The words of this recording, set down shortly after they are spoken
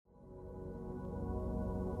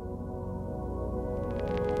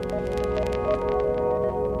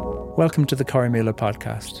Welcome to the Corrymeela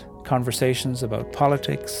podcast, conversations about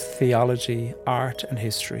politics, theology, art and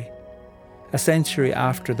history. A century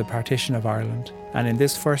after the partition of Ireland, and in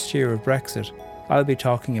this first year of Brexit, I'll be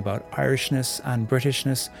talking about Irishness and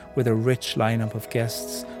Britishness with a rich lineup of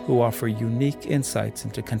guests who offer unique insights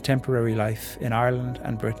into contemporary life in Ireland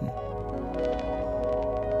and Britain.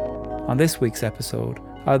 On this week's episode,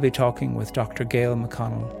 I'll be talking with Dr. Gail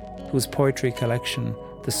McConnell, whose poetry collection,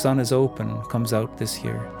 The Sun is Open, comes out this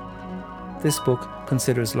year. This book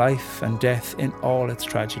considers life and death in all its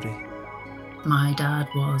tragedy. My dad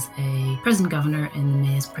was a prison governor in the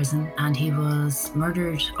Maze prison, and he was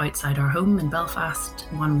murdered outside our home in Belfast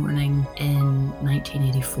one morning in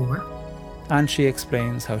 1984. And she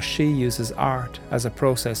explains how she uses art as a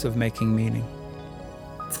process of making meaning.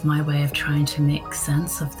 It's my way of trying to make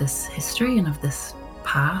sense of this history and of this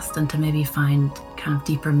past, and to maybe find kind of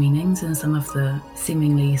deeper meanings in some of the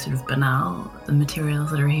seemingly sort of banal the materials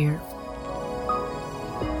that are here.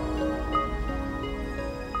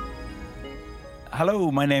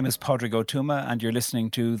 Hello, my name is Padraig Ó Tuama and you're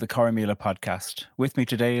listening to the Corrymeela podcast. With me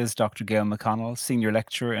today is Dr. Gail McConnell, Senior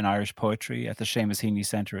Lecturer in Irish Poetry at the Seamus Heaney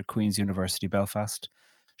Centre at Queen's University Belfast.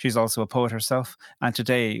 She's also a poet herself, and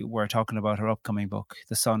today we're talking about her upcoming book,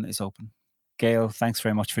 The Sun is Open. Gail, thanks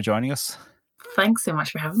very much for joining us. Thanks so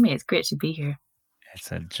much for having me. It's great to be here.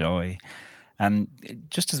 It's a joy.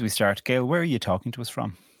 Just as we start, Gail, where are you talking to us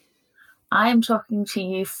from? I am talking to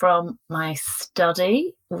you from my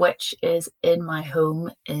study, which is in my home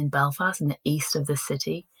in Belfast, in the east of the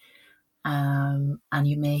city. And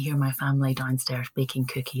you may hear my family downstairs baking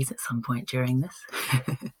cookies at some point during this.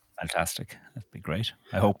 Fantastic. That'd be great.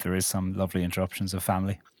 I hope there is some lovely interruptions of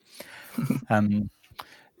family.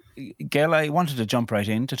 Gail, I wanted to jump right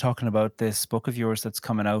into talking about this book of yours that's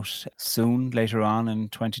coming out soon, later on in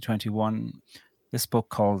 2021. This book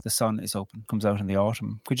called The Sun is Open comes out in the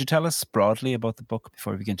autumn. Could you tell us broadly about the book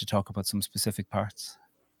before we begin to talk about some specific parts?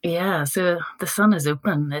 Yeah, so The Sun is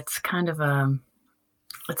Open. It's kind of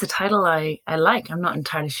it's a title I like. I'm not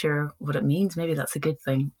entirely sure what it means. Maybe that's a good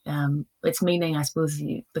thing. Its meaning, I suppose,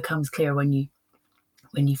 becomes clear when you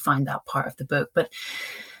find that part of the book. But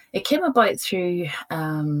it came about through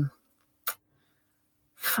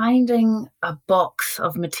finding a box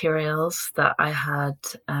of materials that I had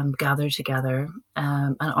gathered together,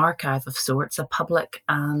 an archive of sorts, a public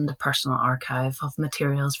and a personal archive of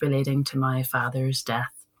materials relating to my father's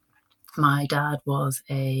death. My dad was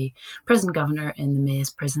a prison governor in the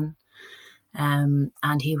Maze prison, and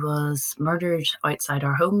he was murdered outside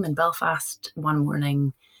our home in Belfast one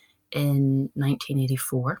morning in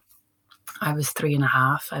 1984. I was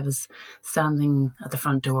 3.5. I was standing at the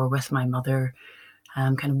front door with my mother,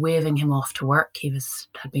 kind of waving him off to work. He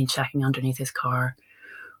had been checking underneath his car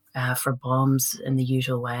for bombs in the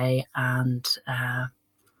usual way, and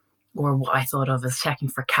or what I thought of as checking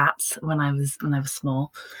for cats when I was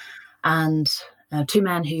small. And two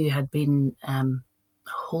men who had been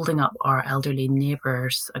holding up our elderly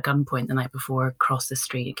neighbours at gunpoint the night before crossed the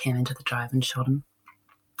street, came into the drive and shot him,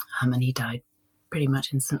 and he died pretty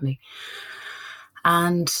much instantly.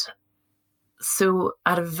 And so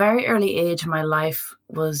at a very early age, my life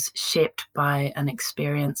was shaped by an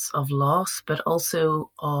experience of loss, but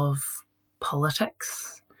also of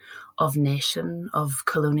politics, of nation, of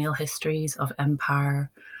colonial histories, of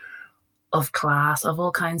empire, of class, of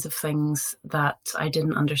all kinds of things that I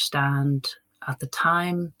didn't understand at the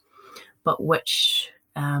time, but which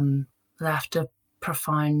left a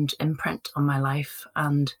profound imprint on my life.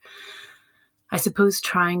 And I suppose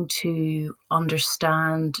trying to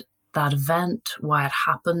understand that event, why it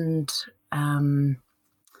happened, the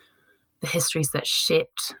histories that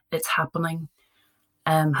shaped its happening,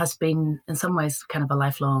 has been in some ways kind of a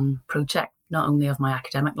lifelong project, not only of my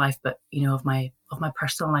academic life, but of my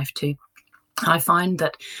personal life too. I found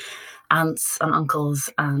that aunts and uncles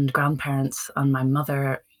and grandparents and my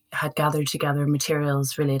mother had gathered together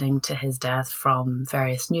materials relating to his death from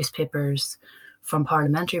various newspapers, from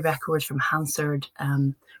parliamentary records, from Hansard,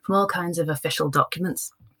 from all kinds of official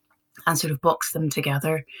documents, and sort of boxed them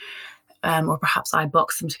together. Or perhaps I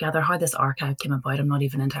boxed them together. How this archive came about, I'm not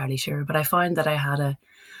even entirely sure. But I found that I had a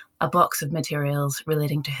box of materials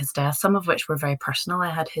relating to his death, some of which were very personal. I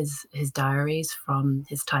had his diaries from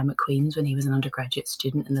his time at Queen's when he was an undergraduate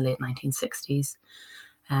student in the late 1960s,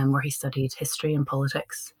 where he studied history and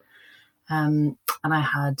politics. And I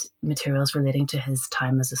had materials relating to his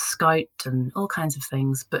time as a scout and all kinds of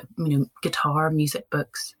things, but guitar, music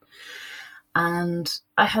books. And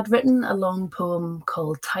I had written a long poem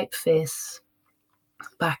called Typeface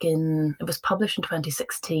it was published in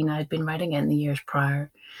 2016. I had been writing it in the years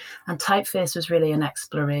prior. And Typeface was really an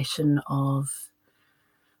exploration of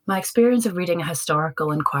my experience of reading a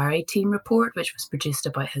historical inquiry team report, which was produced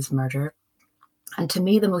about his murder. And to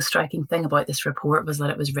me, the most striking thing about this report was that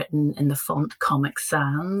it was written in the font Comic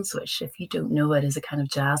Sans, which, if you don't know it, is a kind of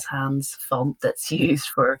jazz hands font that's used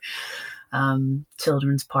for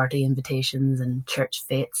children's party invitations and church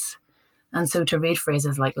fetes. And so to read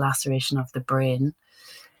phrases like laceration of the brain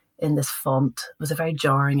in this font was a very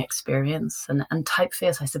jarring experience. And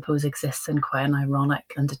typeface, I suppose, exists in quite an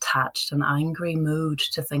ironic and detached and angry mood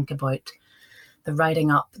to think about the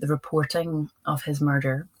writing up, the reporting of his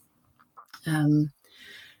murder.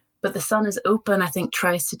 But The Sun is Open, I think,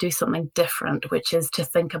 tries to do something different, which is to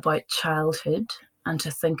think about childhood and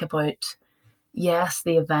to think about, yes,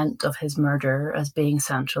 the event of his murder as being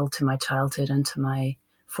central to my childhood and to my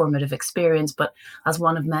formative experience, but as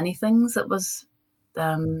one of many things that was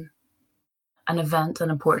an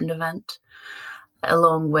important event,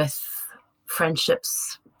 along with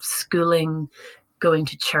friendships, schooling, going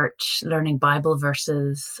to church, learning Bible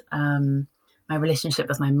verses, my relationship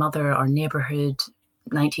with my mother, our neighborhood,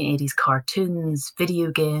 1980s cartoons, video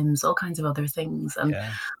games, all kinds of other things. And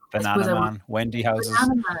Banana Man, Wendy houses.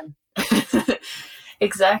 Banana Man.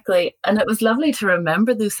 Exactly. And it was lovely to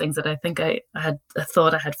remember those things that I think I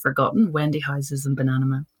thought I had forgotten, Wendy houses and Banana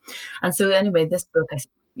Man. And so anyway, this book,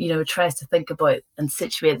 tries to think about and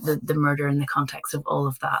situate the murder in the context of all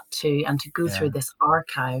of that too, and to go through this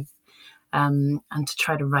archive and to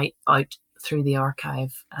try to write out through the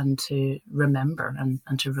archive and to remember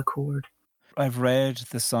and to record. I've read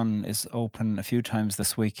The Sun is Open a few times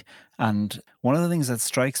this week, and one of the things that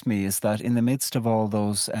strikes me is that in the midst of all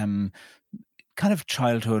those kind of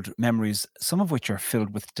childhood memories, some of which are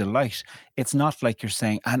filled with delight, it's not like you're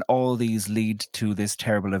saying, and all these lead to this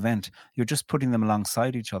terrible event. You're just putting them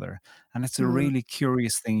alongside each other. And it's a really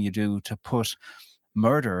curious thing you do to put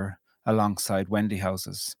murder alongside Wendy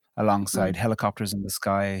houses, alongside helicopters in the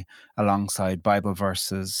sky, alongside Bible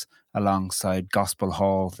verses, alongside gospel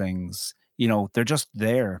hall things. They're just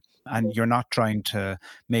there, and you're not trying to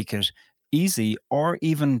make it easy or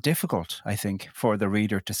even difficult, I think, for the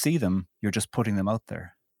reader to see them. You're just putting them out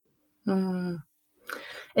there.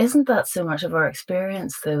 Isn't that so much of our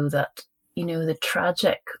experience, though, that, the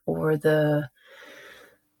tragic or the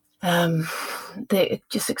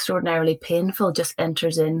just extraordinarily painful just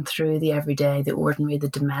enters in through the everyday, the ordinary, the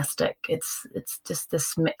domestic. It's just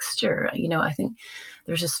this mixture. I think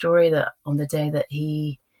there's a story that on the day that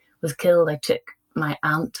he was killed, I took my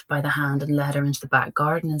aunt by the hand and led her into the back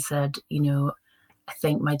garden and said, I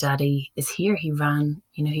think my daddy is here. He ran,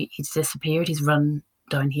 he's disappeared. He's run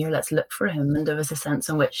down here. Let's look for him. And there was a sense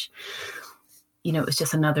in which, it was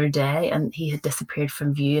just another day and he had disappeared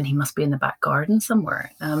from view and he must be in the back garden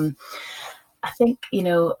somewhere. I think,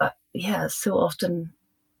 so often,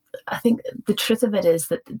 I think the truth of it is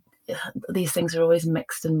that these things are always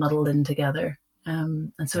mixed and muddled in together.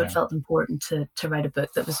 And so it felt important to write a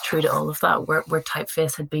book that was true to all of that, where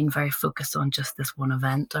typeface had been very focused on just this one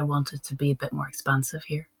event. I wanted to be a bit more expansive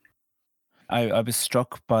here. I was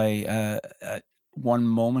struck by one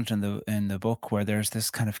moment in the book where there's this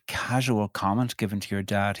kind of casual comment given to your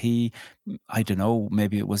dad. He, I don't know,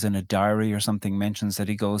 maybe it was in a diary or something, mentions that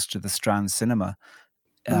he goes to the Strand Cinema,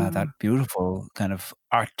 that beautiful kind of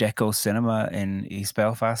Art Deco cinema in East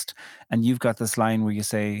Belfast. And you've got this line where you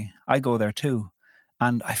say, I go there too.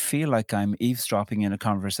 And I feel like I'm eavesdropping in a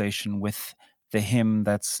conversation with the him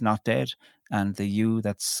that's not dead and the you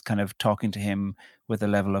that's kind of talking to him with a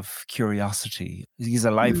level of curiosity. He's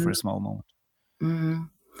alive for a small moment.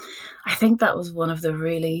 I think that was one of the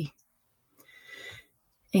really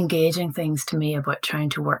engaging things to me about trying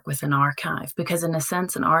to work with an archive, because in a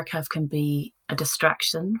sense an archive can be a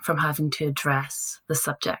distraction from having to address the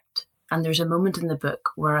subject. And there's a moment in the book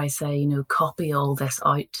where I say, copy all this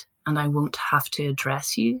out and I won't have to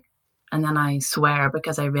address you. And then I swear,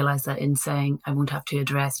 because I realize that in saying I won't have to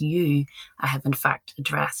address you, I have in fact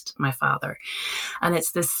addressed my father. And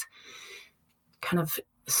it's this kind of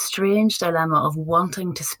strange dilemma of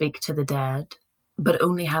wanting to speak to the dead, but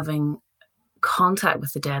only having contact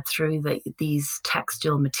with the dead through these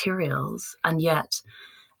textual materials, and yet,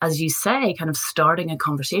 as you say, kind of starting a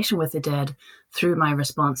conversation with the dead through my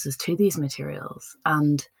responses to these materials,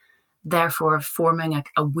 and therefore forming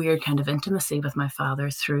a weird kind of intimacy with my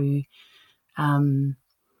father through a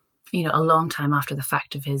long time after the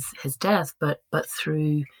fact of his death, but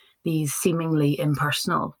through these seemingly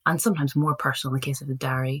impersonal, and sometimes more personal in the case of the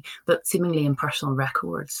diary, but seemingly impersonal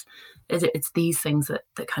records. It's these things that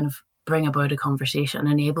kind of bring about a conversation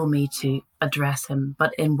and enable me to address him,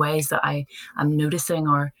 but in ways that I am noticing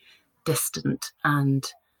are distant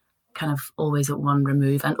and kind of always at one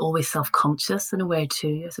remove, and always self-conscious in a way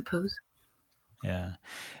too, I suppose. Yeah.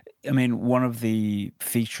 I mean, one of the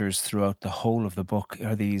features throughout the whole of the book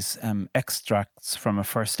are these extracts from a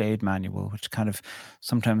first aid manual, which kind of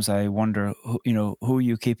sometimes I wonder, who are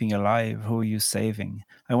you keeping alive? Who are you saving?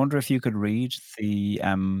 I wonder if you could read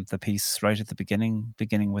the piece right at the beginning,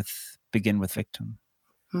 begin with victim.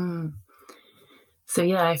 Mm. So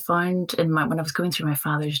yeah, I found when I was going through my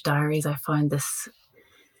father's diaries, I found this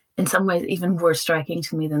in some ways even more striking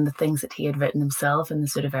to me than the things that he had written himself in the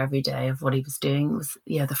sort of everyday of what he was doing was,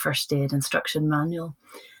 the first aid instruction manual.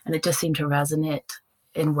 And it just seemed to resonate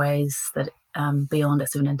in ways that beyond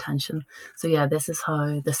its own intention. So yeah, this is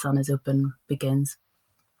how The Sun is Open begins.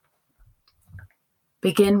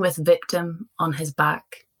 Begin with victim on his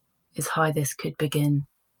back is how this could begin.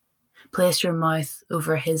 Place your mouth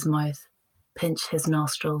over his mouth, pinch his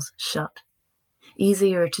nostrils shut.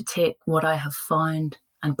 Easier to take what I have found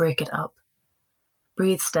and break it up.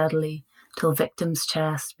 Breathe steadily till victim's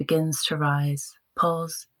chest begins to rise.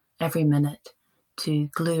 Pause every minute to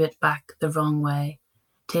glue it back the wrong way.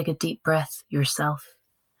 Take a deep breath yourself.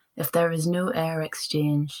 If there is no air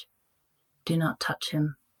exchange, do not touch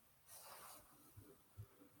him.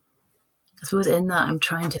 I suppose in that I'm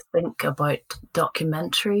trying to think about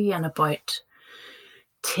documentary and about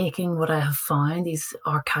taking what I have found, these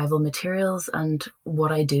archival materials, and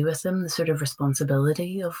what I do with them, the sort of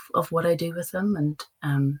responsibility of what I do with them. And,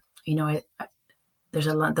 there's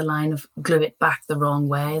the line of glue it back the wrong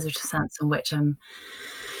way. There's a sense in which I'm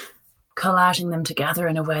collaging them together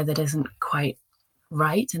in a way that isn't quite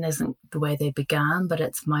right and isn't the way they began, but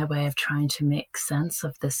it's my way of trying to make sense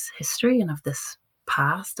of this history and of this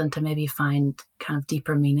past, and to maybe find kind of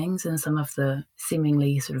deeper meanings in some of the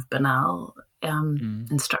seemingly sort of banal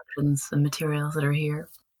instructions and materials that are here.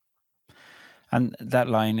 And that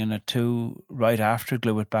line in it too, right after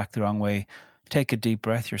glue it back the wrong way, take a deep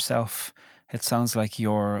breath yourself. It sounds like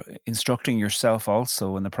you're instructing yourself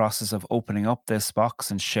also in the process of opening up this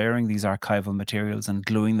box and sharing these archival materials and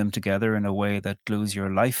gluing them together in a way that glues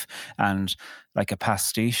your life and like a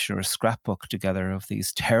pastiche or a scrapbook together of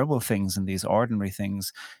these terrible things and these ordinary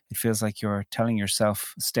things. It feels like you're telling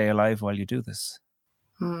yourself, stay alive while you do this.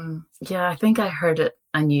 Yeah, I think I heard it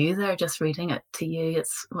anew there just reading it to you.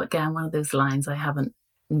 It's, again, one of those lines I haven't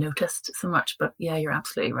noticed so much, but yeah, you're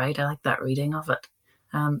absolutely right. I like that reading of it.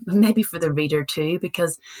 Maybe for the reader too,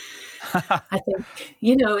 because I think,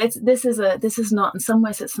 this is not, in some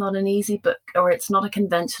ways, it's not an easy book, or it's not a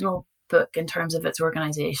conventional book in terms of its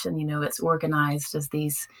organization. It's organized as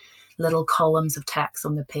these little columns of text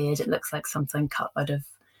on the page. It looks like something cut out of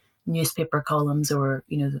newspaper columns, or,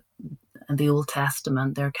 the Old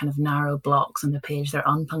Testament. They're kind of narrow blocks on the page. They're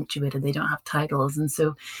unpunctuated. They don't have titles. And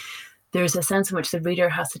so there's a sense in which the reader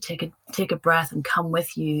has to take a breath and come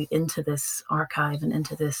with you into this archive and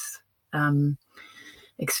into this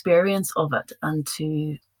experience of it, and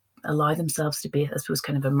to allow themselves to be, I suppose,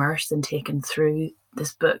 kind of immersed and taken through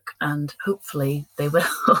this book. And hopefully they will.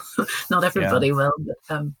 Not everybody will,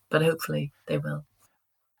 but hopefully they will.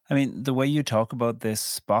 I mean, the way you talk about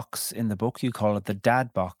this box in the book, you call it the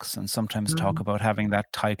dad box, and sometimes talk about having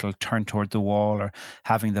that title turned toward the wall, or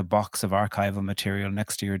having the box of archival material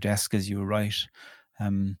next to your desk as you write.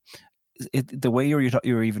 The way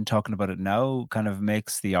you're even talking about it now kind of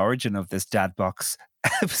makes the origin of this dad box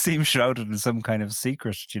seem shrouded in some kind of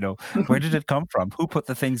secret. Where did it come from? Who put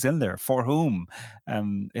the things in there? For whom?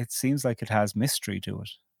 It seems like it has mystery to it.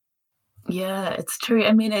 Yeah, it's true.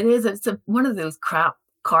 I mean, it's one of those crap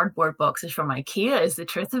cardboard boxes from IKEA is the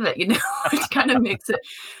truth of it, which kind of makes it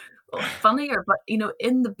funnier. But,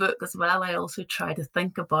 in the book as well, I also try to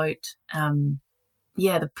think about,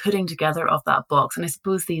 the putting together of that box. And I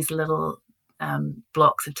suppose these little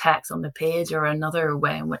blocks of text on the page are another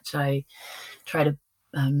way in which I try to,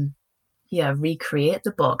 recreate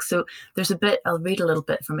the box. So there's a bit, I'll read a little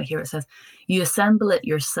bit from it here. It says, you assemble it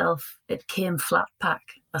yourself. It came flat pack,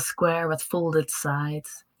 a square with folded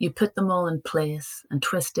sides. You put them all in place and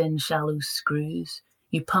twist in shallow screws.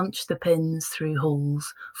 You punch the pins through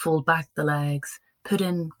holes, fold back the legs, put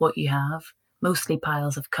in what you have, mostly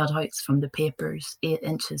piles of cutouts from the papers, 8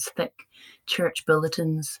 inches thick, church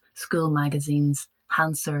bulletins, school magazines,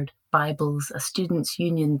 Hansard, Bibles, a student's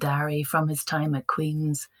union diary from his time at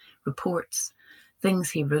Queen's, reports, things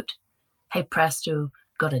he wrote. Hey presto,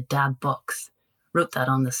 got a dad box. Wrote that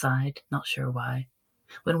on the side, not sure why.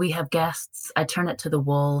 When we have guests, I turn it to the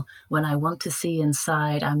wall. When I want to see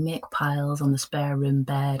inside, I make piles on the spare room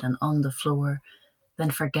bed and on the floor,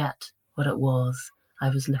 then forget what it was I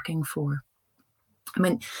was looking for. I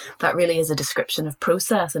mean, that really is a description of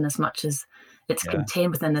process, in as much as it's Yeah.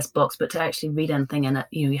 contained within this box, but to actually read anything in it,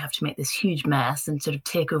 you have to make this huge mess and sort of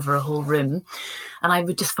take over a whole room. And I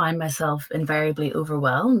would just find myself invariably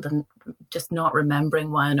overwhelmed and just not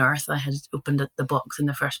remembering why on earth I had opened the box in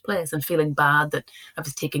the first place, and feeling bad that I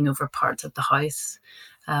was taking over parts of the house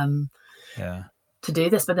Yeah. to do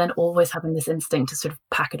this, but then always having this instinct to sort of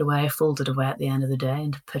pack it away, fold it away at the end of the day,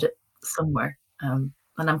 and to put it somewhere.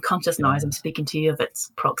 And I'm conscious now as I'm speaking to you of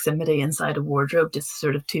its proximity inside a wardrobe, just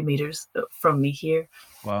sort of 2 meters from me here.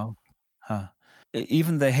 Wow. Huh.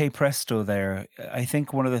 Even the Hey Presto there, I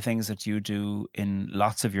think one of the things that you do in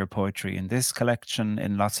lots of your poetry, in this collection,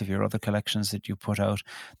 in lots of your other collections that you put out,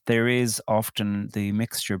 there is often the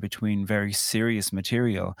mixture between very serious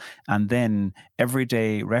material and then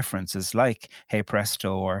everyday references like Hey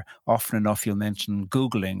Presto, or often enough you'll mention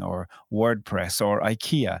Googling or WordPress or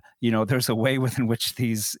IKEA. There's a way within which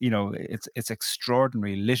these, it's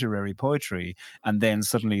extraordinary literary poetry, and then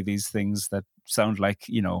suddenly these things that sound like,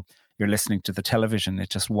 you're listening to the television, it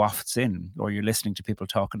just wafts in, or you're listening to people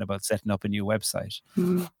talking about setting up a new website.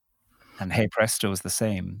 And Hey Presto is the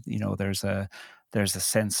same. There's a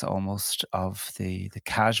sense almost of the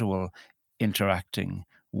casual interacting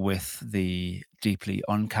with the deeply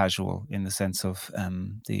uncasual, in the sense of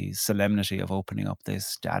the solemnity of opening up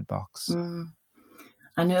this dad box.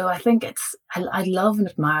 I know. I think I love and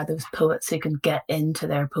admire those poets who can get into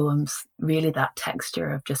their poems really that texture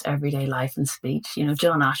of just everyday life and speech.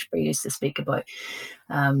 John Ashbery used to speak about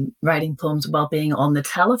writing poems while being on the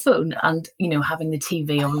telephone and, having the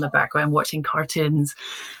TV on in the background, watching cartoons.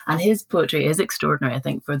 And his poetry is extraordinary, I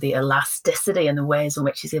think, for the elasticity and the ways in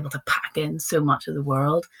which he's able to pack in so much of the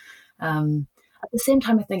world. At the same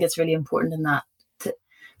time, I think it's really important in that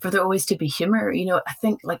for there always to be humor. I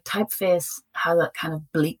think like Typeface had that kind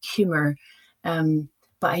of bleak humor. But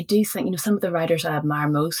I do think, some of the writers I admire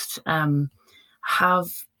most are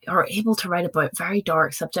able to write about very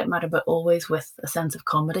dark subject matter, but always with a sense of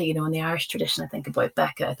comedy. In the Irish tradition, I think about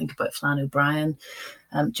Becca, I think about Flann O'Brien,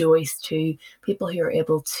 Joyce too, people who are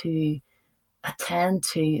able to attend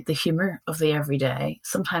to the humor of the everyday.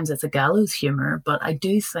 Sometimes it's a gallows humor, but I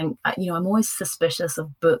do think, I'm always suspicious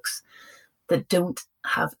of books that don't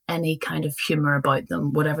have any kind of humor about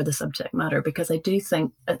them, whatever the subject matter, because I do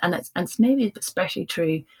think, and it's maybe especially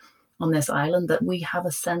true on this island, that we have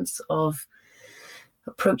a sense of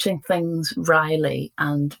approaching things wryly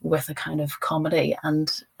and with a kind of comedy,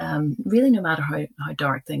 and really no matter how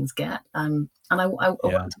dark things get. And I want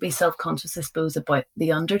to be self-conscious, I suppose, about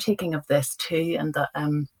the undertaking of this too, and that,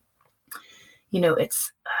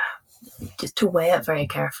 it's just to weigh it very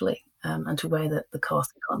carefully. And to weigh the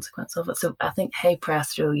cost and consequence of it. So I think Hey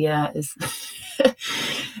Presto, is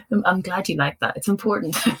I'm glad you like that. It's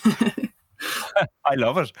important. I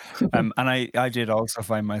love it. And I did also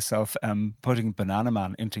find myself putting Banana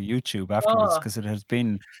Man into YouTube afterwards, because it has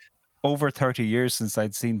been over 30 years since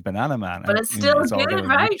I'd seen Banana Man. But it's still good,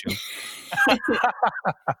 right?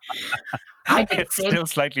 It's still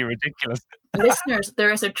slightly ridiculous. Listeners,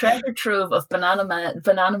 there is a treasure trove of Banana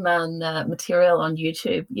Man material on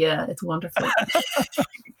YouTube. Yeah, it's wonderful.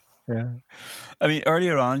 Yeah. I mean,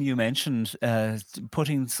 earlier on you mentioned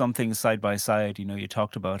putting something side by side. You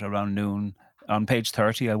talked about Around Noon on page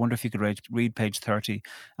 30. I wonder if you could read page 30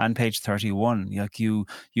 and page 31. Like you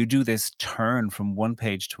do this turn from one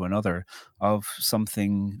page to another of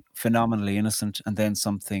something phenomenally innocent and then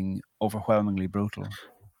something overwhelmingly brutal.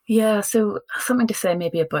 Yeah, so something to say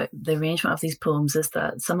maybe about the arrangement of these poems is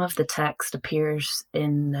that some of the text appears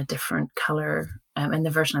in a different colour. In the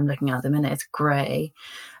version I'm looking at the minute, it's grey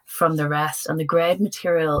from the rest. And the grey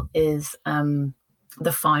material is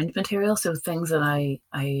the found material, so things that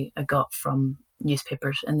I got from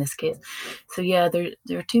newspapers in this case. So yeah, there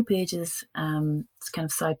are 2 pages, it's kind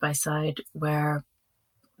of side by side, where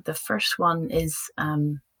the first one is,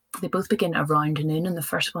 they both begin around noon, and the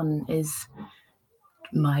first one is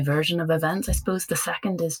my version of events, I suppose. The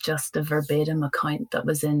second is just a verbatim account that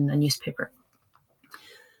was in a newspaper.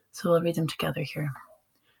 So I'll read them together here.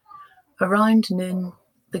 Around noon,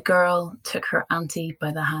 the girl took her auntie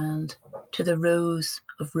by the hand to the rows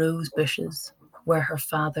of rose bushes where her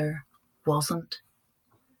father wasn't.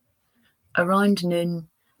 Around noon,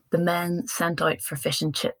 the men sent out for fish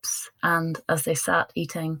and chips, and as they sat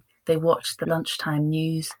eating, they watched the lunchtime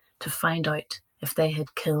news to find out if they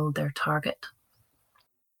had killed their target.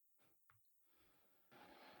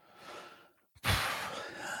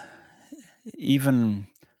 Even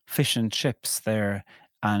fish and chips there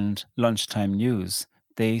and lunchtime news,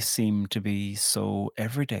 they seem to be so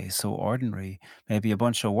everyday, so ordinary. Maybe a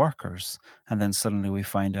bunch of workers, and then suddenly we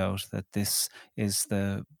find out that this is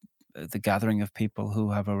the gathering of people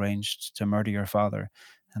who have arranged to murder your father.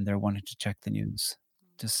 and they're wanting to check the news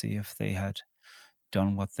to see if they had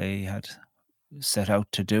done what they had set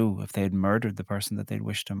out to do, if they had murdered the person that they'd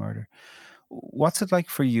wished to murder. What's it like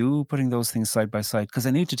for you putting those things side by side? Because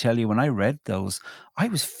I need to tell you, when I read those, I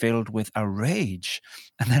was filled with a rage.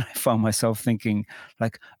 And then I found myself thinking,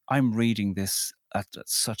 like, I'm reading this at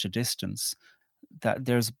such a distance that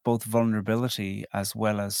there's both vulnerability as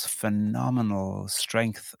well as phenomenal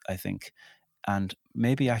strength, I think, and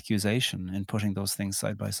maybe accusation in putting those things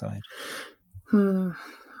side by side.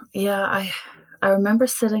 Yeah, I remember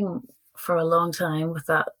sitting for a long time with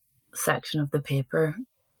that section of the paper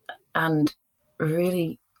and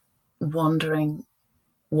really wondering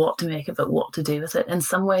what to make of it, what to do with it. In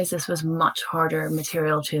some ways, this was much harder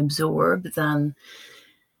material to absorb than,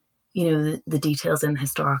 the details in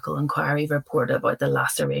historical inquiry report about the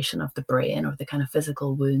laceration of the brain or the kind of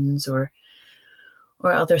physical wounds or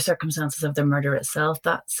other circumstances of the murder itself.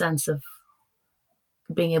 That sense of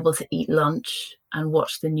being able to eat lunch and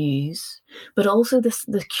watch the news, but also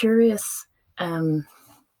the curious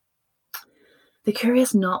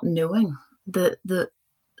not knowing, the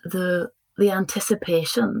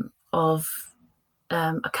anticipation of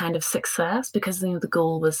a kind of success, because the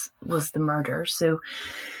goal was the murder. So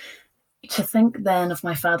to think then of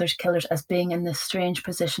my father's killers as being in this strange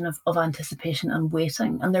position of anticipation and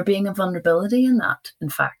waiting, and there being a vulnerability in that, in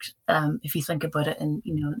fact, if you think about it in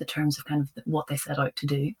the terms of kind of what they set out to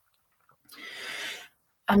do.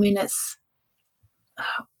 I mean, it's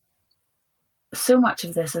so much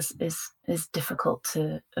of this is difficult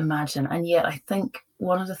to imagine, and yet I think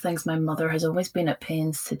one of the things my mother has always been at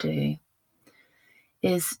pains to do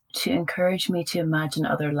is to encourage me to imagine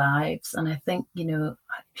other lives. And I think,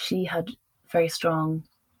 she had very strong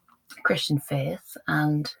Christian faith,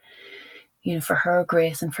 and, for her,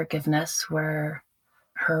 grace and forgiveness were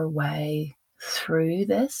her way through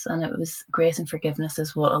this. And it was grace and forgiveness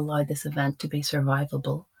is what allowed this event to be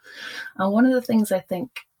survivable. And one of the things I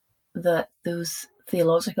think that those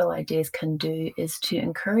theological ideas can do is to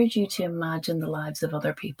encourage you to imagine the lives of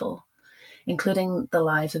other people, including the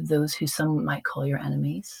lives of those who some might call your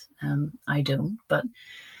enemies. I don't,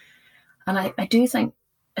 and I do think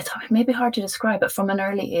it's maybe hard to describe, but from an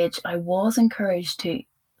early age, I was encouraged to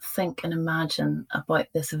think and imagine about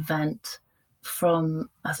this event from,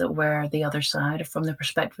 as it were, the other side, or from the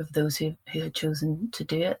perspective of those who had chosen to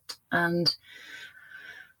do it. And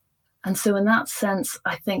so in that sense,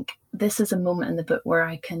 I think this is a moment in the book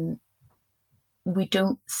where we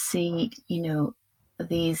don't see,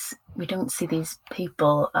 these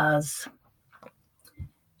people as,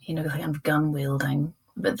 kind of gun wielding,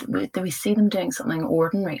 but we see them doing something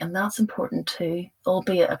ordinary, and that's important too,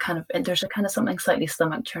 albeit there's a kind of something slightly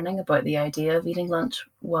stomach churning about the idea of eating lunch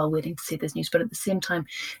while waiting to see this news, but at the same time,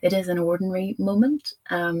 it is an ordinary moment,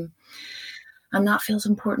 and that feels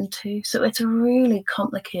important too. So it's a really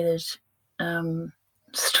complicated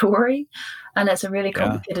story, and it's a really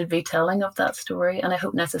complicated retelling of that story, and I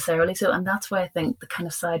hope necessarily so. And that's why I think the kind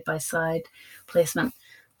of side-by-side placement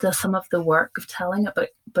does some of the work of telling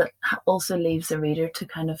it, but also leaves the reader to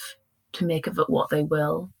make of it what they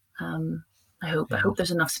will. I hope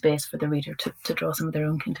there's enough space for the reader to draw some of their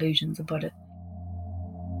own conclusions about it.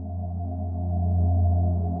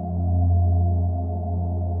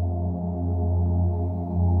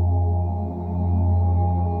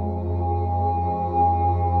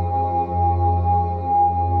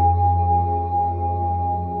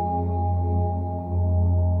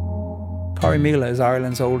 Corrymeela is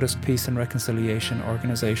Ireland's oldest peace and reconciliation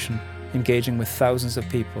organisation, engaging with thousands of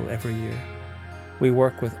people every year. We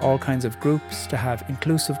work with all kinds of groups to have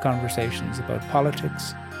inclusive conversations about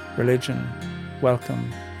politics, religion,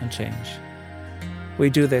 welcome and change. We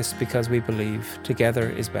do this because we believe together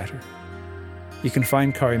is better. You can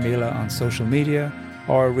find Corrymeela on social media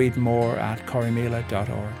or read more at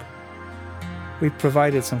corrymeela.org. We've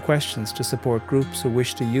provided some questions to support groups who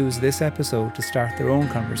wish to use this episode to start their own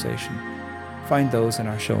conversation. Find those in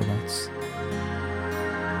our show notes.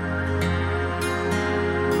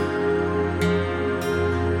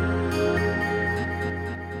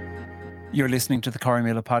 You're listening to the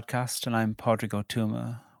Corrymeela podcast, and I'm Padraig Ó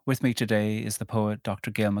Tuama. With me today is the poet Dr.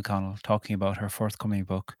 Gail McConnell, talking about her forthcoming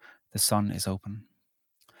book, The Sun is Open.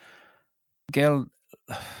 Gail,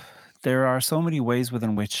 there are so many ways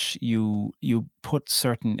within which you put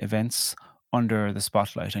certain events under the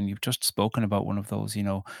spotlight, and you've just spoken about one of those,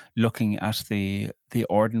 looking at the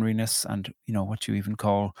ordinariness and, what you even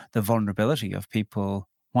call the vulnerability of people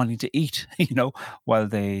wanting to eat, while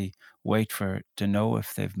they wait to know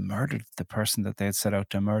if they've murdered the person that they had set out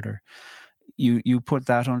to murder. You put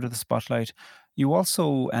that under the spotlight. You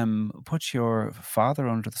also put your father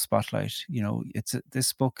under the spotlight.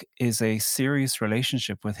 This book is a serious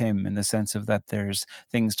relationship with him in the sense of that there's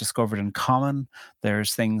things discovered in common,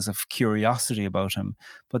 there's things of curiosity about him.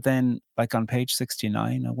 But then, like on page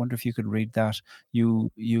 69, I wonder if you could read that.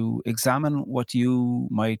 You examine what you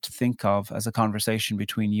might think of as a conversation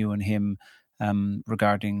between you and him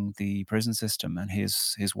regarding the prison system and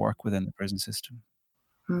his work within the prison system.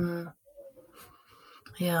 Mm.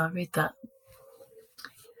 Yeah, I'll read that.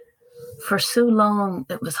 For so long,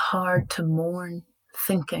 it was hard to mourn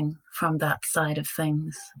thinking from that side of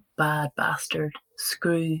things. Bad bastard,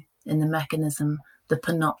 screw in the mechanism, the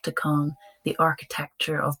panopticon, the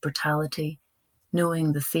architecture of brutality,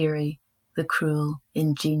 knowing the theory, the cruel,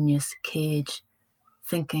 ingenious cage,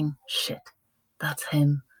 thinking, shit, that's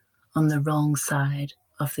him on the wrong side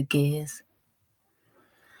of the gaze.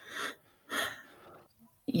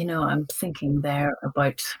 I'm thinking there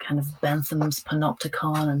about kind of Bentham's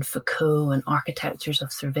Panopticon and Foucault and architectures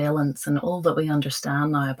of surveillance and all that we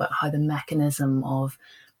understand now about how the mechanism of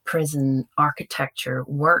prison architecture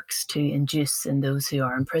works to induce in those who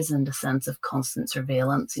are imprisoned a sense of constant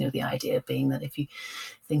surveillance. The idea being that if you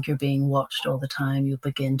think you're being watched all the time, you'll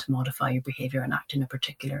begin to modify your behavior and act in a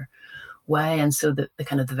particular way. And so the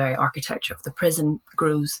kind of the very architecture of the prison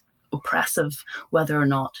grows oppressive, whether or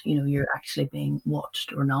not you're actually being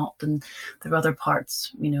watched or not. And there are other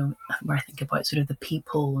parts where I think about sort of the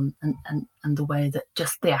people and the way that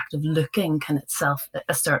just the act of looking can itself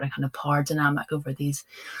assert a kind of power dynamic over these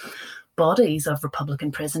bodies of Republican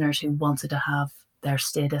prisoners who wanted to have their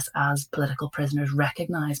status as political prisoners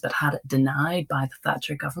recognised but had it denied by the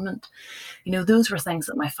Thatcher government. Those were things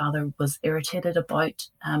that my father was irritated about.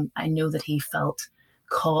 I know that he felt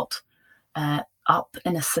caught up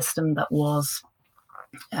in a system that was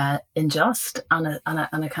unjust and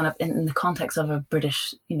a kind of in the context of a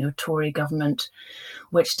British, Tory government,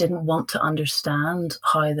 which didn't want to understand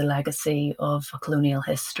how the legacy of a colonial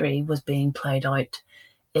history was being played out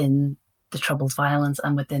in the Troubles violence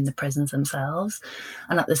and within the prisons themselves.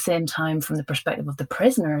 And at the same time, from the perspective of the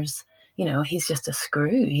prisoners, he's just a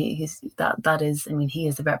screw. He is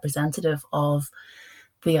the representative of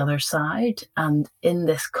the other side. And in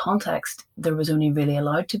this context, there was only really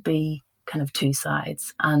allowed to be kind of two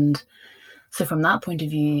sides. And so from that point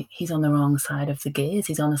of view, he's on the wrong side of the gaze.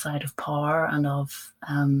 He's on the side of power and of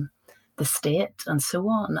the state and so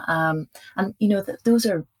on. Those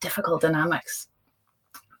are difficult dynamics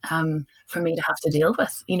for me to have to deal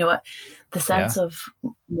with. The sense of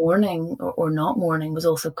mourning or not mourning was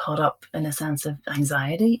also caught up in a sense of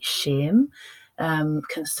anxiety, shame,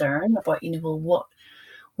 concern about,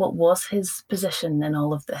 what was his position in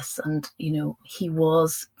all of this? And, he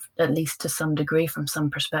was, at least to some degree, from some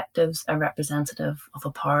perspectives, a representative of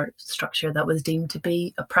a power structure that was deemed to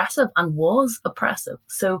be oppressive and was oppressive.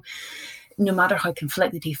 So no matter how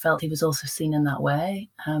conflicted he felt, he was also seen in that way.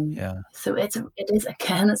 So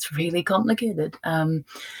it's really complicated.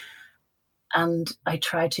 And I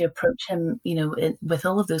try to approach him, with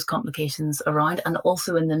all of those complications around, and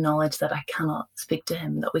also in the knowledge that I cannot speak to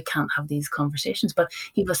him, that we can't have these conversations. But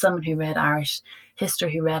he was someone who read Irish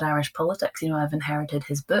history, who read Irish politics. I've inherited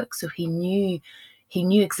his book, so he knew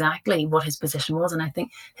exactly what his position was. And I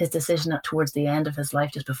think his decision towards the end of his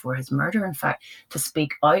life, just before his murder, in fact, to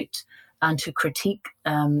speak out and to critique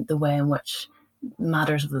the way in which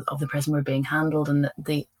matters of the prison were being handled, and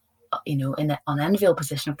the in the unenviable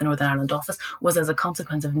position of the Northern Ireland office, was as a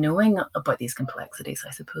consequence of knowing about these complexities,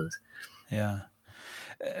 I suppose. Yeah.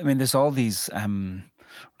 I mean, there's all these kind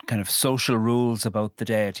of social rules about the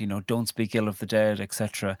dead, don't speak ill of the dead,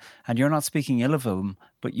 etc. And you're not speaking ill of him,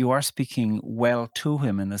 but you are speaking well to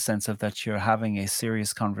him in the sense of that you're having a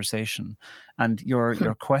serious conversation and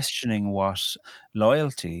you're questioning what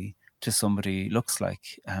loyalty to somebody looks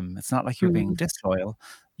like. It's not like you're being disloyal.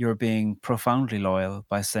 You're being profoundly loyal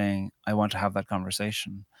by saying, I want to have that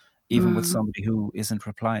conversation, even with somebody who isn't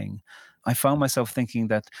replying. I found myself thinking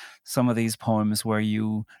that some of these poems where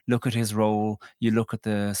you look at his role, you look at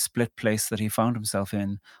the split place that he found himself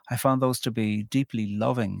in, I found those to be deeply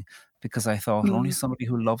loving, because I thought only somebody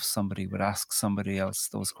who loves somebody would ask somebody else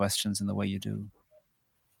those questions in the way you do.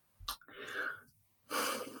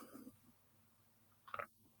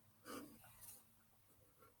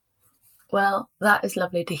 Well, that is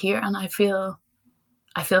lovely to hear, and I feel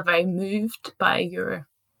very moved by your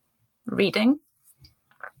reading.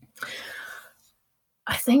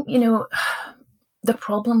 I think, the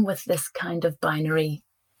problem with this kind of binary,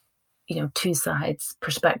 two sides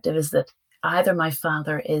perspective is that either my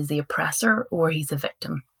father is the oppressor or he's a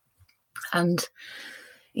victim. And,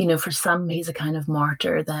 for some, he's a kind of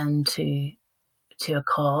martyr then to to a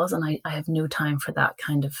cause, and I have no time for that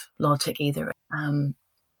kind of logic either.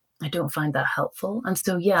 I don't find that helpful. And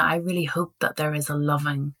so, yeah, I really hope that there is a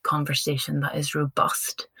loving conversation that is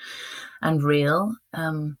robust and real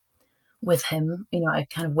with him. You know, I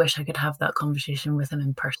kind of wish I could have that conversation with him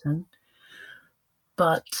in person.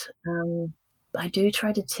 But I do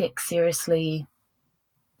try to take seriously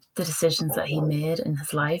the decisions that he made in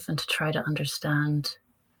his life and to try to understand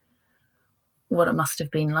what it must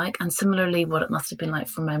have been like. And similarly, what it must have been like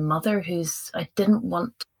for my mother, who's, I didn't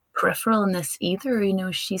want peripheral in this either. You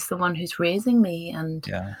know, she's the one who's raising me and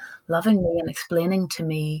loving me and explaining to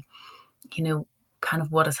me, you know, kind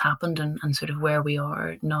of what has happened and sort of where we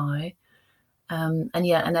are now. And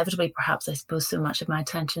yeah, inevitably, perhaps I suppose so much of my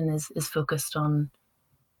attention is focused on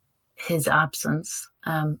his absence,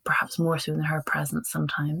 perhaps more so than her presence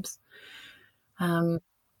sometimes.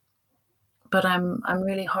 But I'm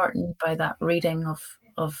really heartened by that reading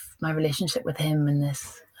of my relationship with him in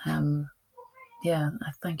this. Yeah, I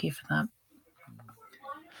thank you for that.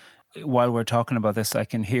 While we're talking about this, I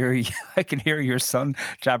can hear you, I can hear your son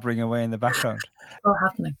jabbering away in the background. All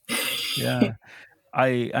happening. Yeah.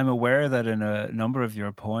 I'm aware that in a number of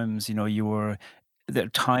your poems, you know,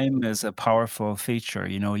 that time is a powerful feature.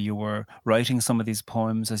 You know, you were writing some of these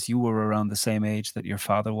poems as you were around the same age that your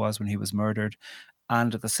father was when he was murdered.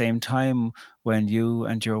 And at the same time, when you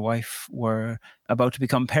and your wife were about to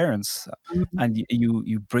become parents, and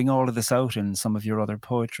you bring all of this out in some of your other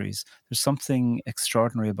poetries. There's something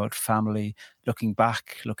extraordinary about family, looking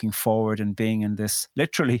back, looking forward, and being in this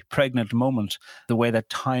literally pregnant moment. The way that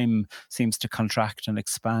time seems to contract and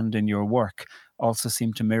expand in your work also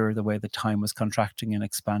seemed to mirror the way that time was contracting and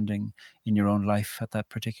expanding in your own life at that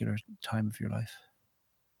particular time of your life.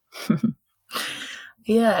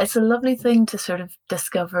 Yeah, it's a lovely thing to sort of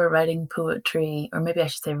discover writing poetry, or maybe I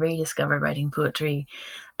should say rediscover writing poetry.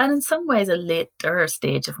 And in some ways, a later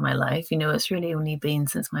stage of my life. You know, it's really only been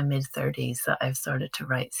since my mid-30s that I've started to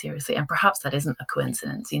write seriously. And perhaps that isn't a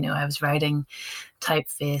coincidence. You know, I was writing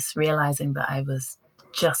typeface, realizing that I was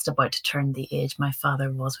just about to turn the age my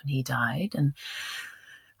father was when he died. And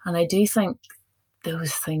I do think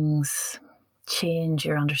those things change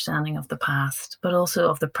your understanding of the past, but also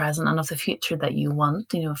of the present and of the future that you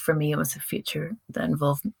want. You know, for me, it was a future that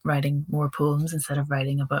involved writing more poems instead of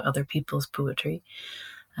writing about other people's poetry.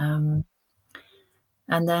 And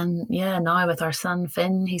then, yeah, now with our son,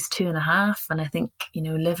 Finn, he's 2.5. And I think, you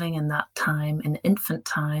know, living in that time, in infant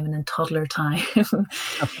time and in toddler time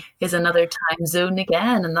is another time zone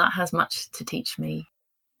again. And that has much to teach me.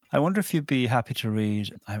 I wonder if you'd be happy to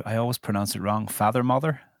read, I always pronounce it wrong, Father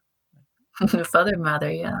Mother? Father, mother,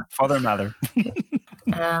 yeah. Father Mother.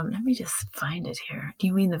 Let me just find it here. Do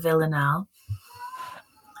you mean the villanelle?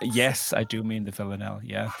 Yes, I do mean the villanelle.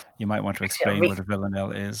 Yeah, you might want to explain what a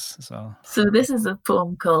villanelle is. So this is a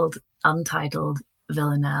poem called Untitled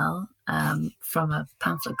Villanelle, from a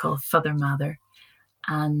pamphlet called Father Mother,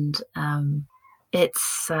 and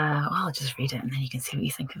it's I'll just read it and then you can see what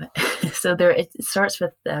you think of it. So it starts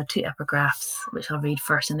with 2 epigraphs, which I'll read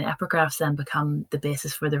first, and the epigraphs then become the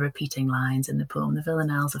basis for the repeating lines in the poem. The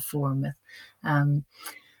villanelle is a form with a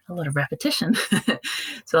lot of repetition.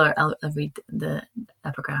 So I'll read the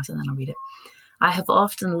epigraphs and then I'll read it. I have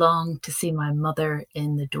often longed to see my mother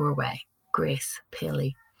in the doorway, Grace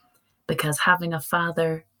Paley, because having a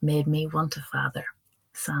father made me want a father.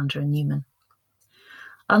 Sandra Newman.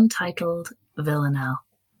 Untitled Villanelle.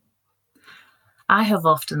 I have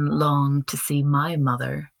often longed to see my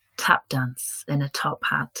mother tap dance in a top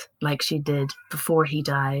hat like she did before he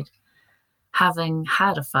died. Having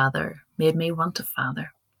had a father made me want a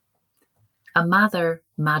father. A mather,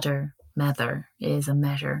 madder, mether is a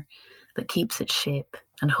measure that keeps its shape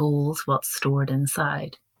and holds what's stored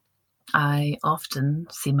inside. I often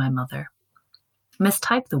see my mother.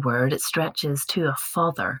 Mistype the word, it stretches to a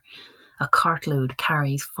father. A cartload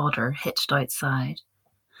carries fodder hitched outside.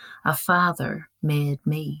 A father made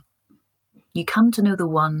me. You come to know the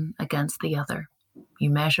one against the other.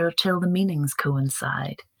 You measure till the meanings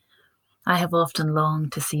coincide. I have often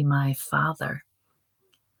longed to see my father.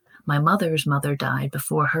 My mother's mother died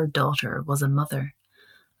before her daughter was a mother.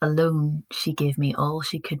 Alone, she gave me all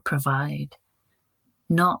she could provide.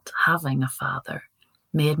 Not having a father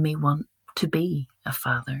made me want to be a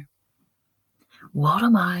father. What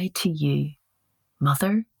am I to you?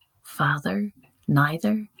 Mother? Father?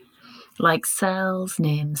 Neither? Like cells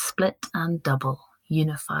named split and double,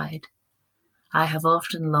 unified. I have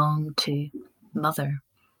often longed to mother,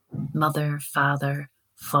 mother, father,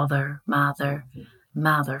 father, mother,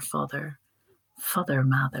 mother, father, father,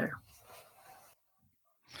 mother.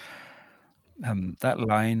 That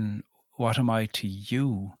line, what am I to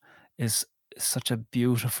you, is such a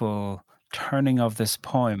beautiful turning of this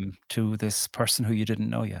poem to this person who you didn't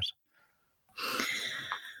know yet.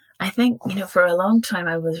 I think, for a long time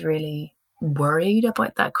I was really worried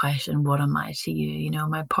about that question, what am I to you?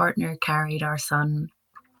 My partner carried our son,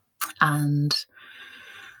 and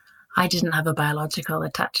I didn't have a biological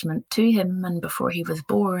attachment to him. And before he was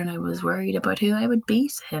born, I was worried about who I would be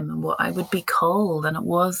to him and what I would be called. And it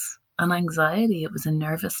was an anxiety, it was a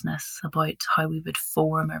nervousness about how we would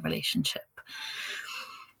form a relationship.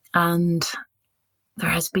 And there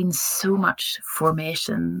has been so much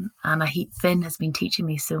formation, and Finn has been teaching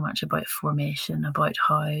me so much about formation, about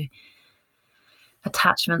how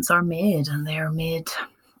attachments are made, and they are made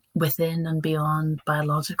within and beyond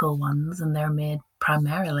biological ones, and they're made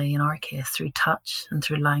primarily, in our case, through touch and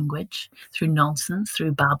through language, through nonsense,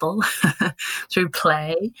 through babble, through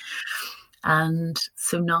play. And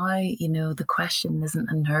so now, the question isn't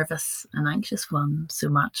a nervous and anxious one so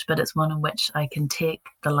much, but it's one in which I can take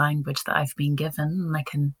the language that I've been given and I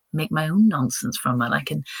can make my own nonsense from it. I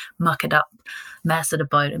can muck it up, mess it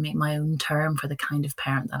about, and make my own term for the kind of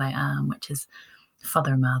parent that I am, which is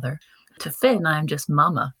father, mother. To Finn, I'm just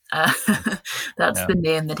mama. That's the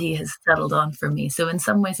name that he has settled on for me. So in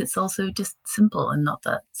some ways, it's also just simple, and not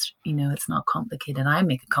that, it's not complicated. I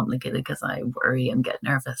make it complicated because I worry and get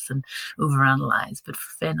nervous and overanalyze. But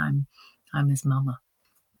for Finn, I'm his mama.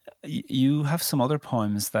 You have some other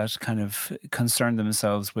poems that kind of concern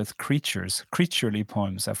themselves with creatures, creaturely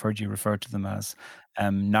poems. I've heard you refer to them as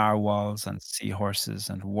narwhals and seahorses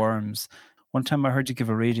and worms. One time I heard you give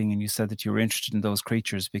a reading and you said that you were interested in those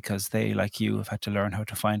creatures because they, like you, have had to learn how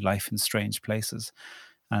to find life in strange places.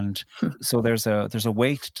 And so there's a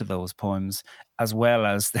weight to those poems, as well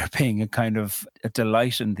as there being a kind of a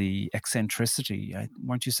delight in the eccentricity.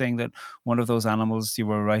 Weren't you saying that one of those animals you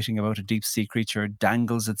were writing about, a deep sea creature,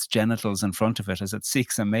 dangles its genitals in front of it as it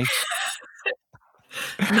seeks a mate?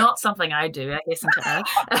 Not something I do, I hasten to add.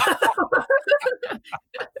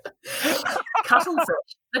 Cuttlefish.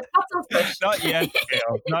 The cuttlefish. Not yet,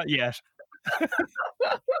 Gail. Not yet.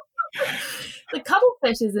 The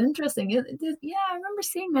cuttlefish is interesting. I remember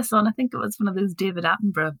seeing this on, I think it was one of those David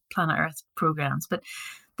Attenborough Planet Earth programs. But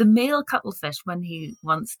the male cuttlefish, when he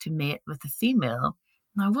wants to mate with the female,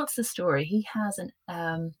 now what's the story? He has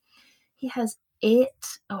 8.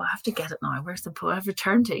 Oh, I have to get it now. Where's the poem? I've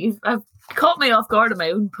returned to it. I've caught me off guard in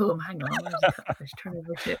my own poem. Hang on, where's the cuttlefish? Turn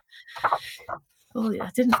over to it. Oh, yeah, I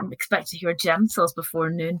didn't expect to hear genitals before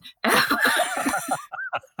noon.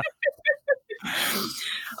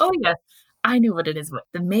 Oh, yes. I know what it is.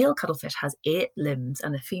 The male cuttlefish has 8 limbs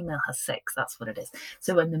and the female has 6. That's what it is.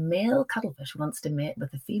 So when the male cuttlefish wants to mate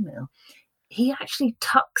with the female, he actually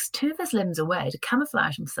tucks 2 of his limbs away to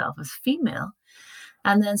camouflage himself as female,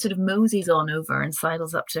 and then sort of moseys on over and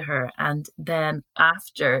sidles up to her. And then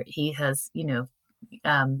after he has,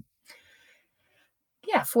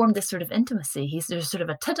 formed this sort of intimacy, there's sort of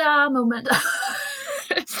a ta-da moment.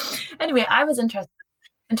 Anyway, I was interested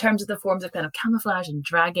in terms of the forms of kind of camouflage and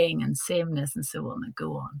dragging and sameness and so on and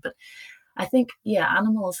go on. But I think,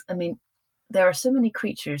 animals, there are so many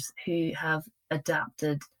creatures who have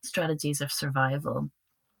adapted strategies of survival,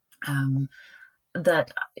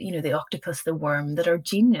 that, the octopus, the worm, that are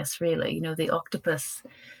genius, really. The octopus,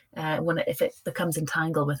 if it becomes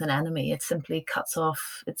entangled with an enemy, it simply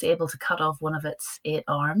it's able to cut off one of its 8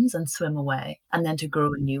 arms and swim away, and then to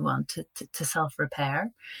grow a new one to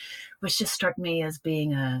self-repair, which just struck me as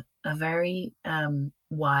being a very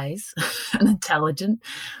wise and intelligent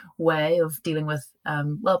way of dealing with,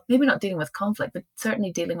 maybe not dealing with conflict, but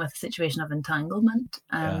certainly dealing with a situation of entanglement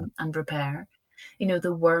and repair.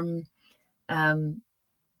 The worm,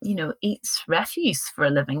 eats refuse for a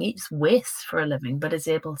living, eats waste for a living, but is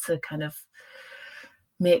able to kind of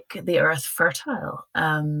make the earth fertile,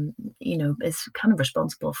 is kind of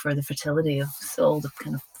responsible for the fertility of all the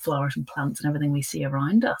kind of flowers and plants and everything we see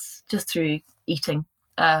around us, just through eating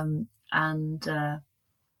and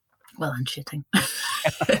shitting.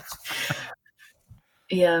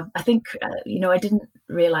 Yeah, I think, I didn't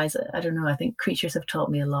realize it. I don't know. I think creatures have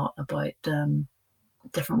taught me a lot about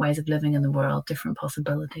different ways of living in the world, different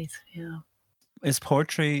possibilities. Yeah. Is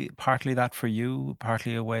poetry partly that for you,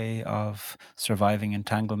 partly a way of surviving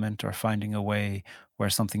entanglement or finding a way where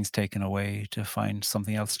something's taken away to find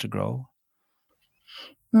something else to grow?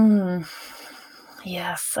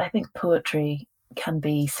 Yes, I think poetry can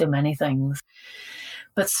be so many things.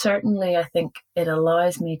 But certainly I think it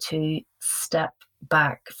allows me to step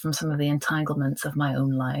back from some of the entanglements of my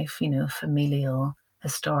own life, familial,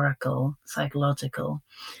 historical, psychological,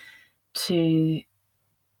 to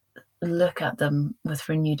look at them with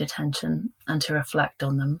renewed attention and to reflect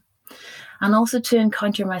on them. And also to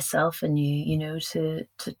encounter myself anew, you know, to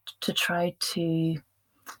try to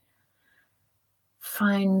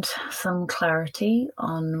find some clarity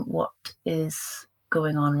on what is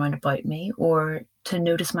going on round about me, or to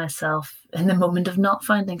notice myself in the moment of not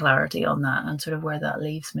finding clarity on that and sort of where that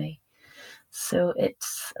leaves me. So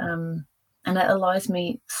it's, and it allows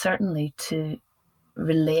me certainly to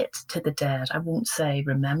relate to the dead. I won't say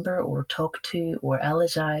remember or talk to or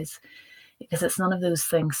elegize, because it's none of those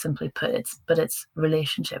things, simply put. It's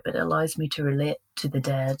relationship. It allows me to relate to the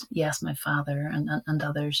dead. Yes, my father and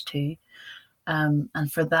others too.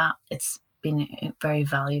 And for that, it's been very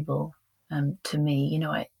valuable to me. You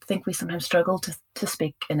know, I think we sometimes struggle to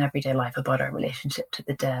speak in everyday life about our relationship to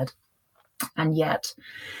the dead. And yet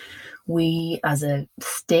we as a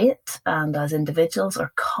state and as individuals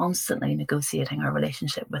are constantly negotiating our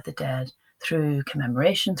relationship with the dead through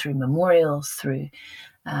commemoration, through memorials, through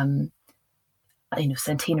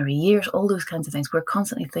centenary years, all those kinds of things. We're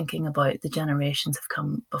constantly thinking about the generations who've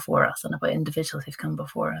come before us and about individuals who've come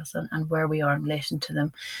before us and where we are in relation to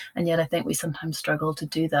them. And yet I think we sometimes struggle to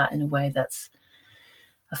do that in a way that's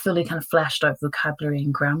a fully kind of fleshed out vocabulary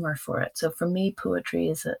and grammar for it. So for me, poetry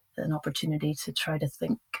is an opportunity to try to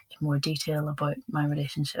think in more detail about my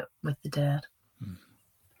relationship with the dead.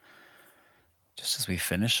 Just as we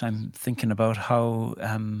finish, I'm thinking about how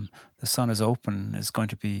The Sun is Open is going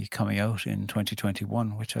to be coming out in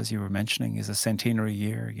 2021, which, as you were mentioning, is a centenary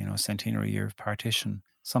year, centenary year of partition,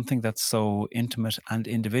 something that's so intimate and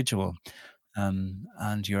individual.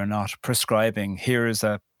 And you're not prescribing, here is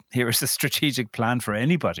a strategic plan for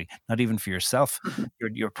anybody, not even for yourself.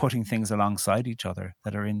 You're putting things alongside each other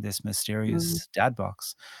that are in this mysterious dad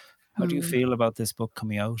box. How do you feel about this book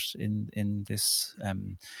coming out in this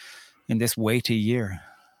weighty year?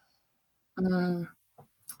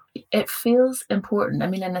 It feels important. I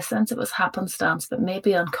mean, in a sense, it was happenstance, but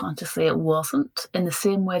maybe unconsciously it wasn't. In the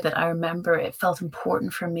same way that I remember it felt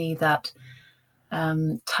important for me that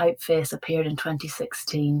Typeface appeared in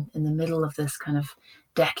 2016 in the middle of this kind of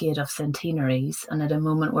decade of centenaries, and at a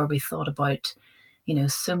moment where we thought about,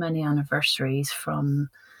 so many anniversaries, from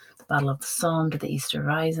the Battle of the Somme to the Easter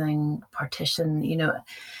Rising, partition.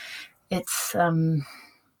 It's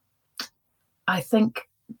I think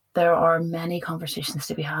there are many conversations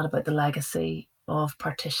to be had about the legacy of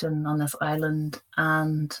partition on this island,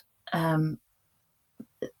 and there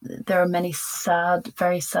are many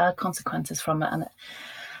very sad consequences from it,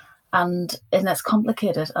 and it's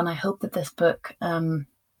complicated. And I hope that this book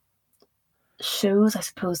shows, I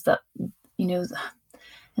suppose, that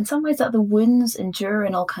in some ways that the wounds endure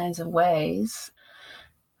in all kinds of ways,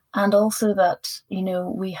 and also that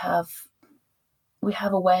we have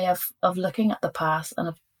a way of looking at the past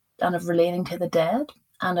and of relating to the dead,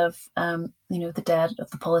 and of the dead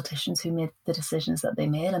of the politicians who made the decisions that they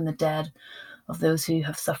made, and the dead of those who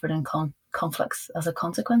have suffered in conflicts as a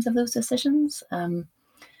consequence of those decisions.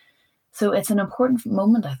 So it's an important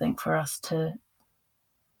moment, I think, for us to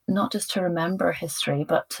not just to remember history,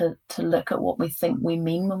 but to look at what we think we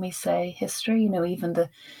mean when we say history. Even the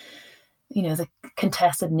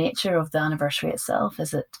contested nature of the anniversary itself.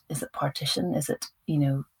 Is it partition? Is it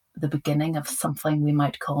the beginning of something we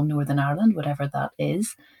might call Northern Ireland, whatever that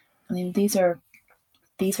is? I mean, these are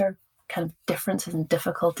kind of differences and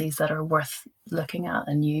difficulties that are worth looking at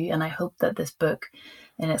anew. And I hope that this book,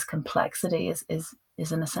 in its complexity, is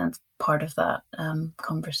in a sense part of that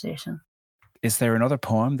conversation. Is there another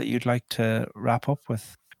poem that you'd like to wrap up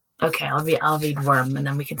with? Okay, I'll read Worm, and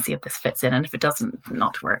then we can see if this fits in. And if it doesn't,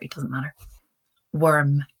 not to worry, it doesn't matter.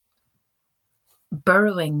 Worm.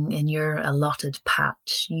 Burrowing in your allotted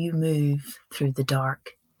patch, you move through the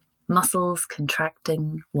dark, muscles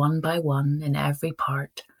contracting one by one in every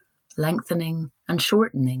part, lengthening and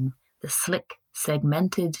shortening the slick,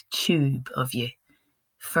 segmented tube of you,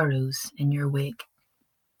 furrows in your wake.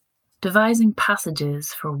 Devising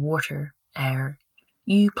passages for water, air,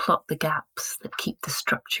 you plot the gaps that keep the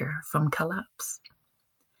structure from collapse.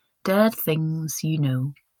 Dead things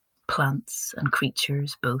plants and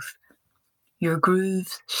creatures both. Your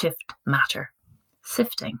grooves shift matter,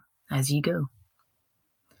 sifting as you go.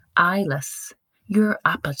 Eyeless, your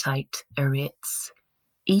appetite aerates,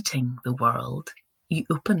 eating the world, you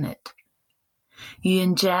open it. You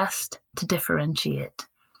ingest to differentiate.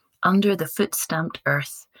 Under the foot-stamped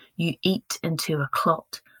earth, you eat into a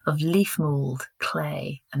clot of leaf mould,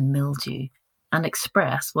 clay, and mildew, and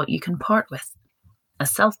express what you can part with,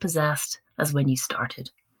 as self-possessed as when you started.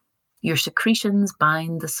 Your secretions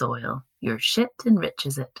bind the soil, your shit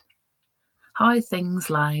enriches it. How things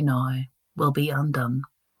lie now will be undone,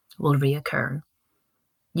 will reoccur.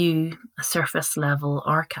 You, a surface-level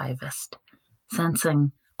archivist,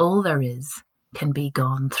 sensing all there is can be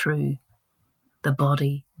gone through, the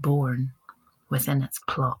body born within its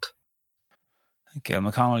plot. Gail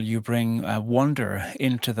McConnell, you bring wonder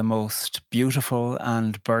into the most beautiful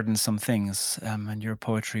and burdensome things, and your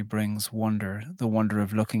poetry brings wonder, the wonder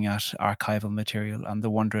of looking at archival material, and the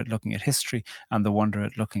wonder at looking at history, and the wonder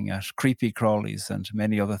at looking at creepy crawlies and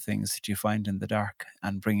many other things that you find in the dark,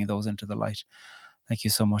 and bringing those into the light. Thank you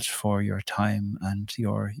so much for your time and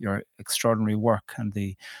your extraordinary work and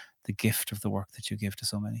the gift of the work that you give to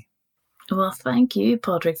so many. Well, thank you,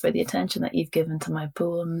 Padraig, for the attention that you've given to my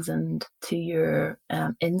poems and to your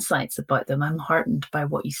insights about them. I'm heartened by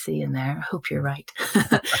what you see in there. I hope you're right.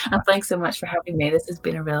 And thanks so much for having me. This has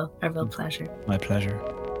been a real pleasure. My pleasure.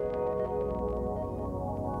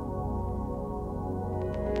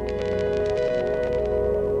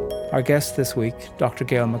 Our guest this week, Dr.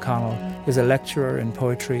 Gail McConnell, is a lecturer in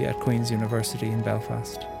poetry at Queen's University in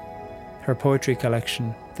Belfast. Her poetry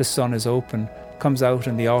collection, The Sun is Open, comes out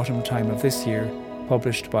in the autumn time of this year,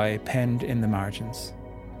 published by Penned in the Margins.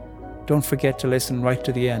 Don't forget to listen right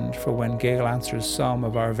to the end for when Gail answers some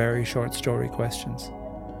of our very short story questions.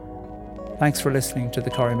 Thanks for listening to the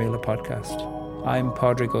Corrymeela podcast. I'm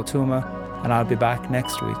Padraig O'Tuma, and I'll be back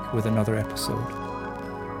next week with another episode.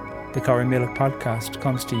 The Corrymeela podcast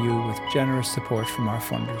comes to you with generous support from our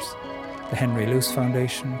funders, the Henry Luce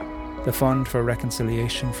Foundation, the Fund for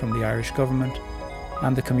Reconciliation from the Irish Government,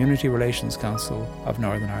 and the Community Relations Council of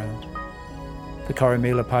Northern Ireland. The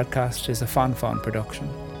Corrymeela podcast is a Fon production.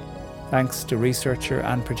 Thanks to researcher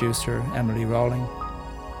and producer Emily Rawling.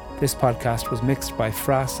 This podcast was mixed by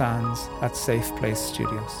Fra Sands at Safe Place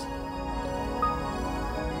Studios.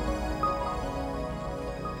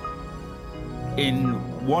 In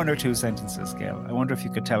one or two sentences, Gail, I wonder if you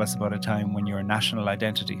could tell us about a time when your national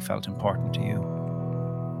identity felt important to you.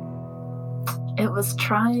 It was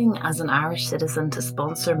trying as an Irish citizen to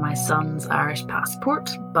sponsor my son's Irish passport,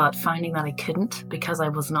 but finding that I couldn't because I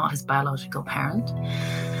was not his biological parent.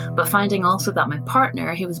 But finding also that my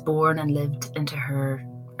partner, who was born and lived into her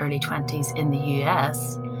early 20s in the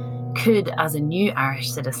US, could, as a new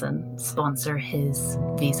Irish citizen, sponsor his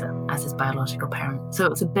visa as his biological parent. So it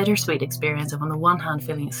was a bittersweet experience of, on the one hand,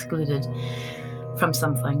 feeling excluded from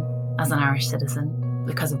something as an Irish citizen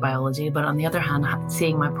because of biology, but on the other hand,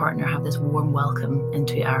 seeing my partner have this warm welcome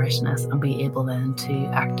into Irishness and be able then to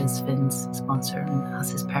act as Finn's sponsor and as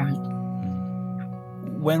his parent.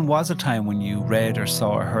 When was a time when you read or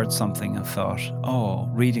saw or heard something and thought, oh,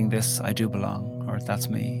 reading this, I do belong, or that's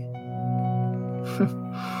me?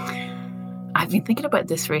 I've been thinking about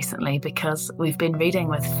this recently because we've been reading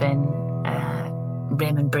with Finn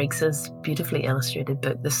Raymond Briggs's beautifully illustrated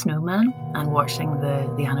book, The Snowman, and watching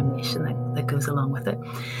the animation that goes along with it.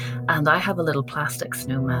 And I have a little plastic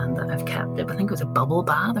snowman that I've kept. I think it was a bubble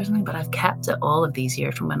bath or something, but I've kept it all of these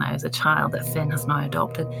years from when I was a child that Finn has now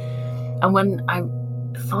adopted. And when I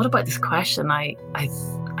thought about this question, I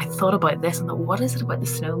thought about this and thought, what is it about the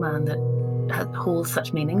snowman that holds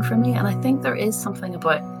such meaning for me? And I think there is something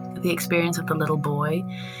about the experience of the little boy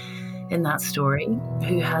in that story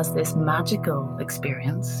who has this magical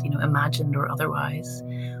experience, imagined or otherwise,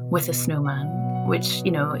 with a snowman, which,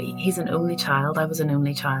 he's an only child. I was an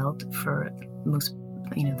only child for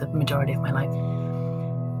the majority of my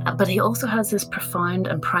life. But he also has this profound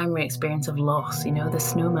and primary experience of loss. The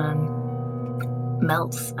snowman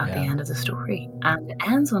melts at the end of the story, and it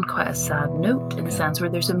ends on quite a sad note in a sense where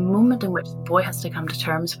there's a moment in which the boy has to come to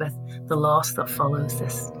terms with the loss that follows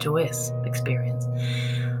this joyous experience.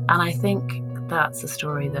 And I think that's a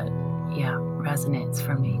story that, resonates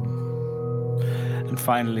for me. And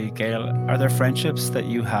finally, Gail, are there friendships that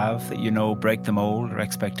you have that break the mold or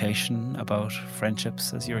expectation about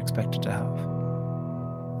friendships as you're expected to have?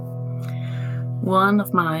 One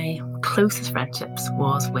of my closest friendships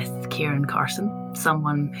was with Kieran Carson,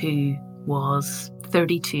 someone who was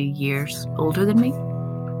 32 years older than me.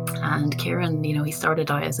 And Kieran, he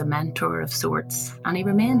started out as a mentor of sorts, and he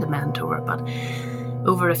remained a mentor, but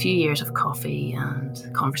over a few years of coffee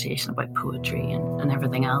and conversation about poetry and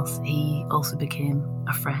everything else, he also became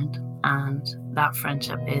a friend. And that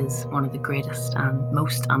friendship is one of the greatest and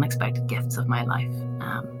most unexpected gifts of my life.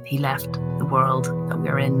 He left the world that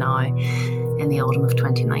we're in now in the autumn of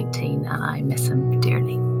 2019, and I miss him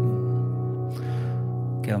dearly.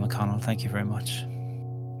 Gail McConnell, thank you very much.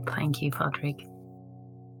 Thank you, Padraig.